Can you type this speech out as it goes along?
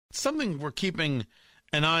something we're keeping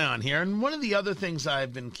an eye on here. And one of the other things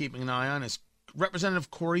I've been keeping an eye on is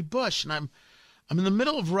Representative Cori Bush. And I'm in the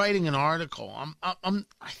middle of writing an article. I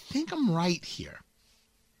think I'm right here.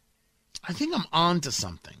 I think I'm on to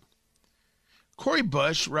something. Cori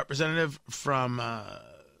Bush, representative from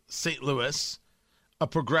St. Louis, a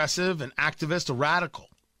progressive, an activist, a radical.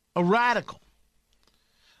 A radical.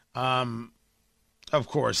 Of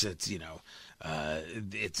course, it's,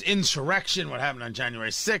 it's insurrection, what happened on January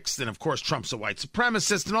 6th, and of course Trump's a white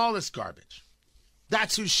supremacist and all this garbage.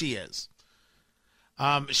 That's who she is.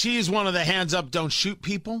 She's one of the hands up, don't shoot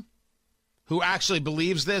people who actually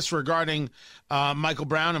believes this regarding Michael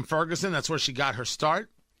Brown and Ferguson. That's where she got her start.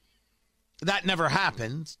 That never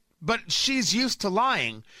happened, but she's used to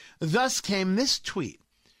lying. Thus came this tweet.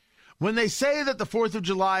 When they say that the 4th of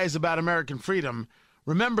July is about American freedom,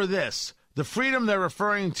 remember this. The freedom they're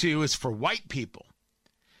referring to is for white people.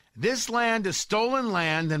 This land is stolen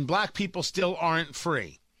land and black people still aren't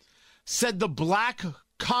free, said the black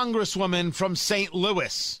congresswoman from St.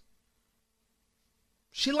 Louis.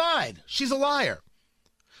 She lied. She's a liar.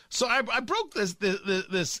 So I broke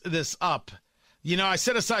this up. I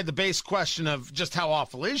set aside the base question of just how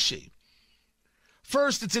awful is she.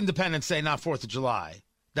 First, it's Independence Day, not 4th of July.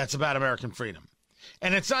 That's about American freedom.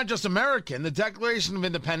 And it's not just American. The Declaration of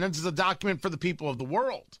Independence is a document for the people of the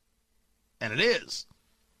world. And it is.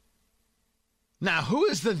 Now, who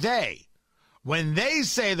is the they? When they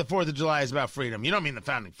say the 4th of July is about freedom, you don't mean the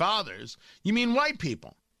Founding Fathers. You mean white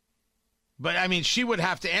people. But, she would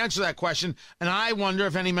have to answer that question, and I wonder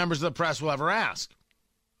if any members of the press will ever ask.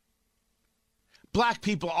 Black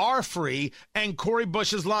people are free, and Cori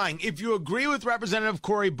Bush is lying. If you agree with Representative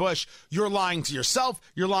Cori Bush, you're lying to yourself,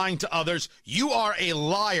 you're lying to others. You are a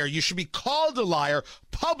liar. You should be called a liar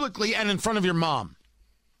publicly and in front of your mom.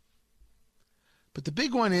 But the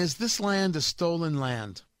big one is this land is stolen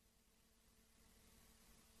land.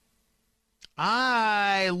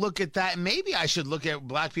 I look at that, maybe I should look at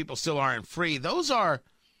black people still aren't free. Those are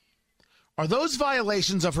those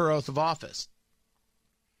violations of her oath of office?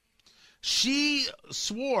 She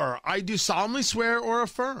swore, I do solemnly swear or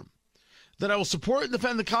affirm that I will support and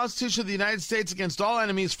defend the Constitution of the United States against all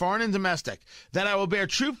enemies, foreign and domestic, that I will bear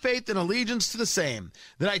true faith and allegiance to the same,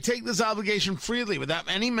 that I take this obligation freely without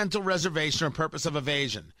any mental reservation or purpose of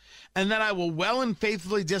evasion, and that I will well and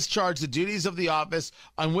faithfully discharge the duties of the office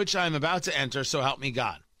on which I am about to enter, so help me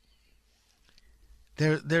God.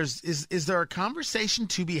 Is there a conversation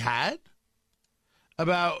to be had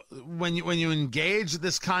about when you engage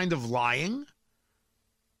this kind of lying,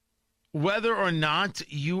 whether or not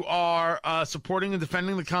you are supporting and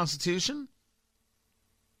defending the Constitution?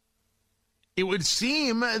 It would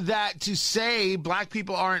seem that to say black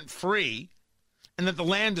people aren't free and that the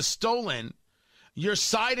land is stolen, you're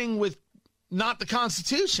siding with not the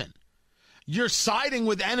Constitution. You're siding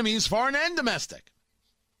with enemies, foreign and domestic.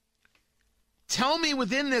 Tell me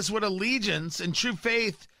within this what allegiance and true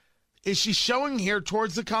faith is she showing here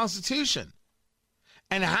towards the Constitution?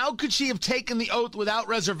 And how could she have taken the oath without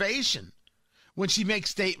reservation when she makes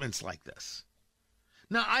statements like this?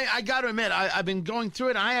 Now, I got to admit, I've been going through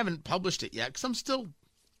it. I haven't published it yet because I'm still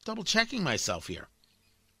double-checking myself here.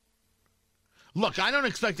 Look, I don't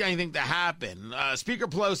expect anything to happen. Speaker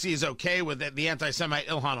Pelosi is okay with it, the anti-Semite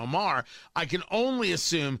Ilhan Omar. I can only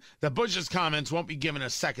assume that Bush's comments won't be given a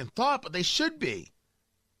second thought, but they should be.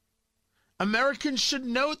 Americans should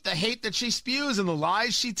note the hate that she spews and the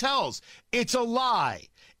lies she tells. It's a lie.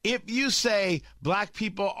 If you say black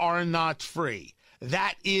people are not free,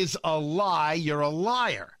 that is a lie. You're a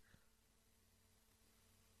liar.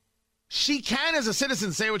 She can, as a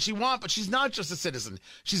citizen, say what she wants, but she's not just a citizen.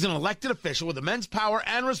 She's an elected official with immense power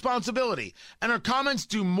and responsibility, and her comments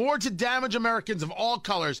do more to damage Americans of all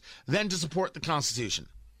colors than to support the Constitution.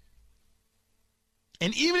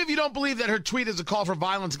 And even if you don't believe that her tweet is a call for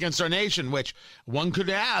violence against our nation, which one could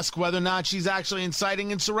ask whether or not she's actually inciting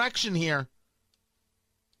insurrection here.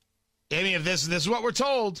 If this is what we're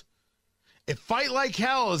told. If fight like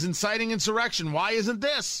hell is inciting insurrection, why isn't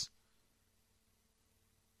this?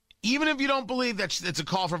 Even if you don't believe that it's a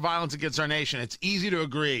call for violence against our nation, it's easy to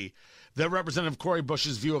agree that Representative Cori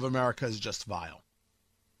Bush's view of America is just vile.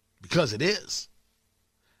 Because it is.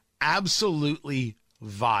 Absolutely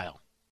vile.